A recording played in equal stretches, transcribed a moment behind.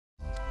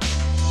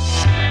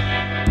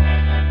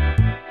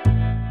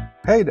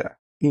Hey there!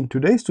 In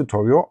today's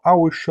tutorial, I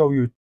will show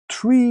you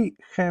 3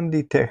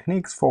 handy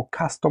techniques for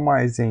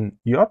customizing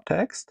your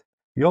text,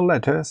 your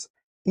letters,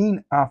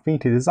 in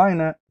Affinity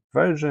Designer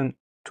version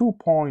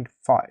 2.5.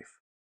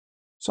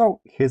 So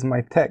here's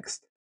my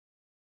text.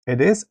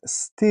 It is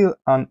still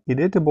an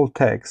editable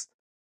text,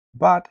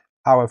 but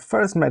our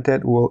first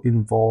method will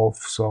involve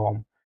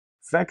some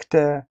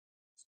vector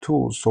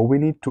tools. So we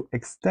need to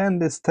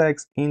extend this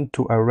text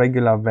into a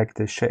regular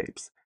vector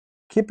shapes.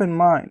 Keep in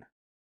mind,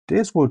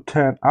 this will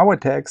turn our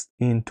text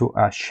into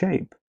a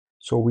shape,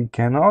 so we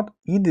cannot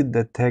edit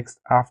the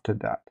text after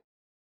that.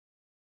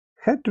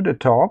 Head to the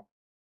top,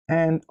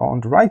 and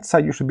on the right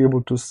side you should be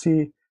able to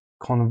see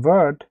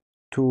Convert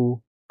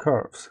to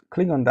Curves.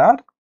 Click on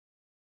that,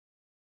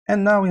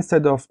 and now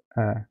instead of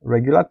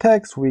regular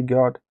text, we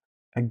got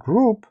a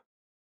group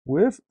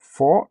with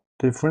 4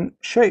 different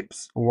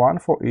shapes, one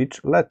for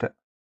each letter.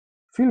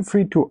 Feel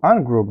free to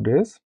ungroup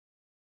this.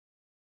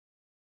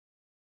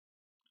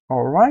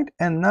 Alright,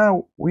 and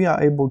now we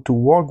are able to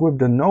work with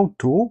the node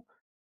tool.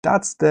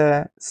 That's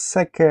the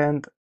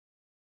second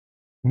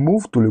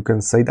move tool, you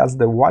can say. That's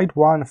the white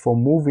one for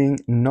moving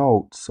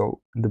nodes.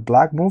 So the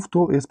black move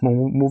tool is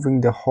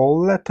moving the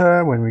whole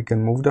letter. When we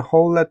can move the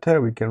whole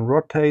letter, we can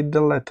rotate the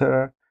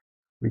letter.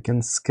 We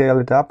can scale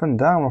it up and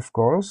down, of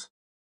course.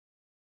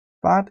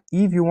 But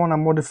if you want to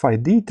modify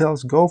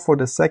details, go for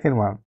the second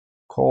one,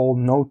 called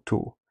node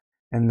tool.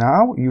 And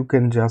now you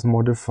can just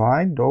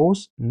modify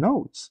those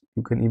nodes.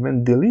 You can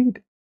even delete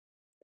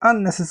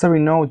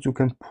unnecessary nodes. You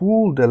can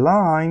pull the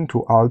line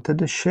to alter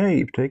the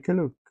shape. Take a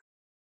look.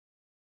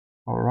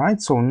 Alright,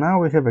 so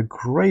now we have a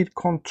great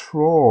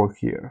control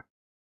here.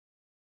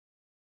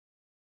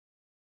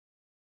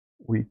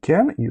 We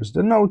can use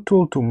the node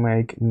tool to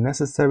make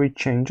necessary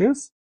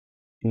changes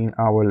in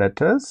our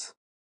letters.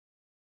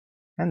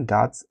 And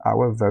that's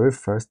our very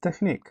first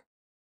technique.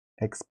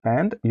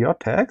 Expand your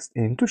text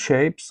into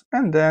shapes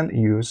and then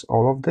use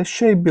all of the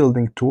shape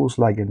building tools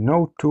like a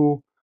node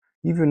tool.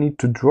 If you need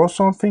to draw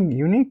something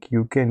unique,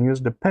 you can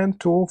use the pen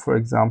tool. For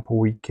example,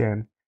 we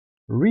can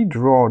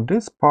redraw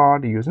this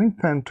part using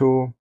pen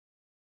tool.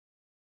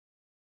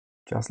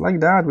 Just like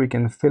that, we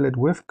can fill it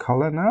with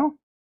color now.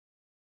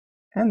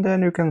 And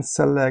then you can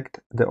select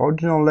the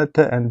original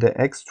letter and the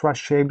extra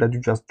shape that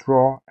you just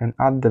draw and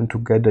add them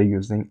together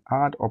using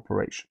add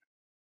operation.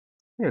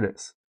 Here it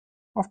is.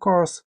 Of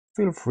course,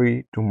 feel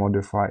free to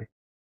modify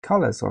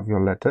colors of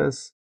your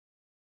letters.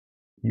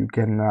 You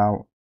can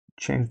now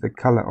change the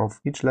color of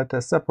each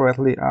letter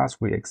separately as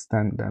we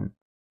extend them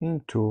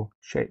into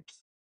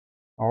shapes.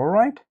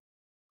 Alright,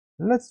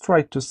 let's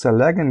try to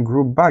select and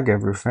group back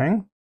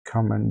everything.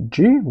 Command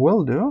G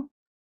will do.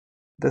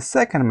 The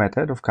second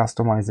method of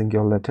customizing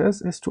your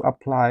letters is to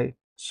apply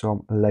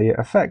some layer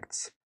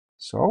effects.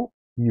 So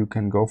you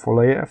can go for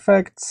layer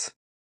effects,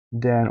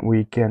 then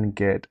we can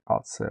get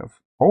ourselves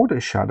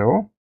outer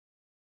shadow,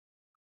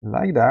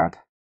 like that,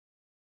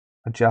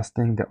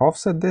 adjusting the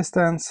offset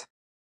distance.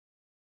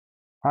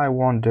 I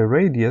want the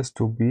radius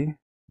to be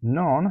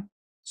none,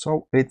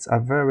 so it's a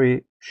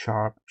very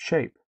sharp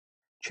shape.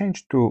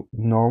 Change to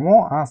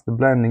normal as the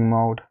blending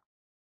mode.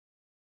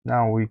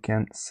 Now we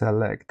can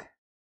select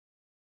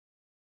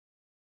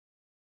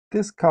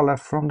this color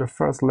from the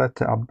first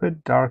letter a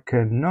bit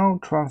darker, no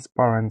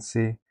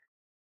transparency,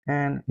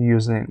 and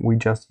we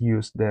just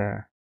use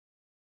the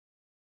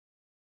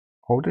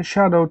outer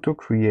shadow to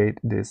create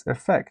this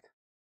effect.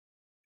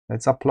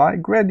 Let's apply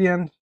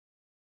gradient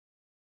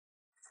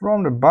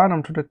from the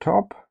bottom to the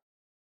top,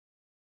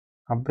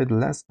 a bit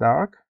less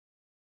dark,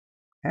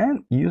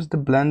 and use the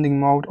blending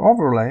mode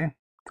overlay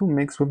to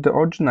mix with the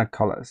original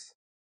colors.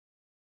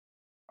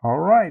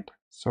 Alright,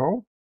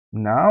 so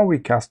now we're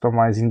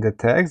customizing the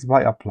text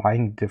by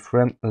applying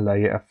different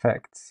layer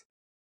effects.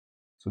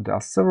 So there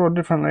are several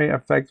different layer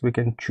effects we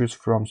can choose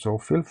from, so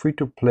feel free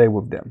to play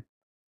with them.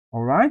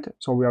 Alright,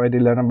 so we already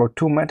learned about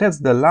 2 methods.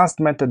 The last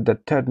method, the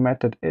third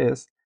method,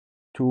 is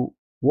to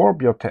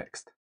warp your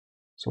text.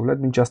 So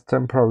let me just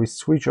temporarily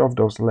switch off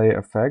those layer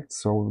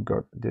effects. So we've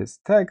got this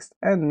text,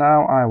 and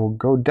now I will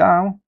go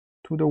down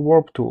to the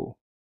warp tool.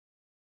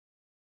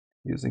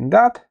 Using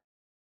that,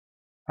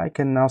 I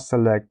can now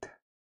select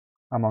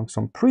among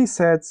some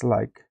presets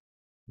like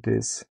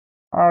this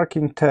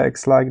arcing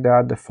text, like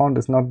that. The font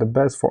is not the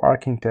best for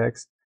arcing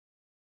text,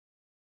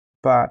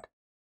 but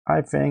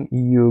I think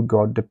you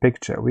got the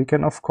picture. We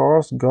can of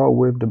course go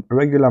with the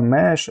regular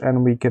mesh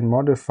and we can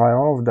modify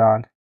all of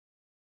that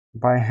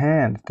by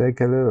hand. Take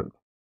a look.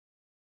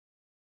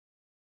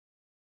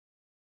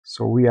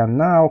 So we are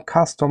now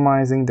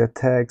customizing the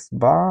text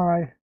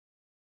by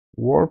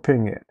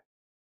warping it.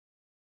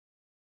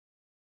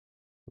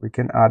 We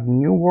can add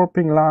new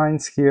warping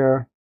lines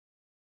here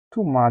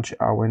to match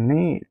our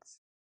needs.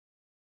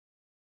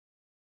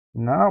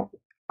 Now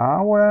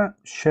our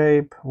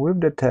shape with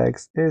the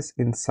text is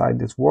inside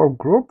this warp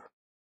group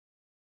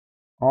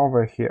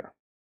over here.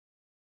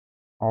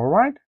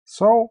 Alright,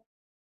 so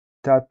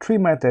there are 3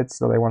 methods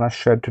that I want to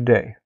share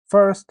today.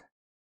 First,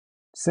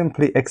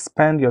 simply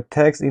expand your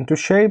text into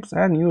shapes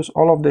and use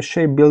all of the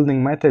shape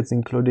building methods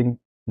including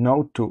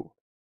node tool.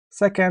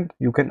 Second,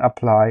 you can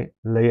apply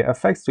layer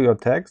effects to your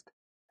text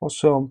for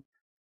some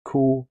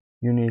cool,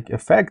 unique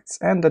effects.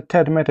 And the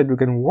third method, you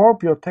can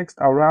warp your text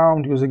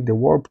around using the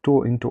warp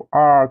tool into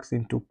arcs,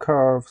 into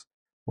curves,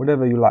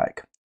 whatever you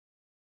like.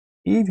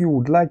 If you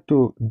would like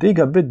to dig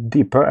a bit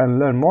deeper and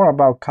learn more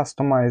about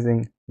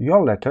customizing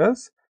your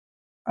letters,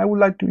 I would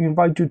like to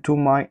invite you to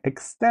my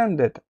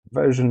extended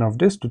version of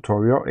this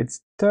tutorial.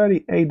 It's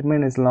 38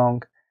 minutes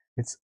long.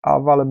 It's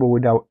available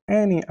without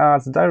any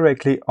ads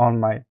directly on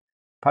my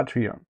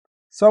Patreon.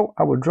 So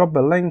I will drop a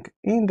link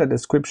in the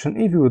description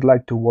if you would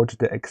like to watch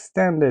the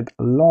extended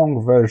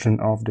long version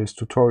of this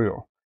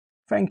tutorial.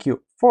 Thank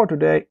you for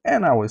today,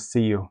 and I will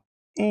see you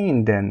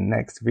in the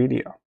next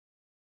video.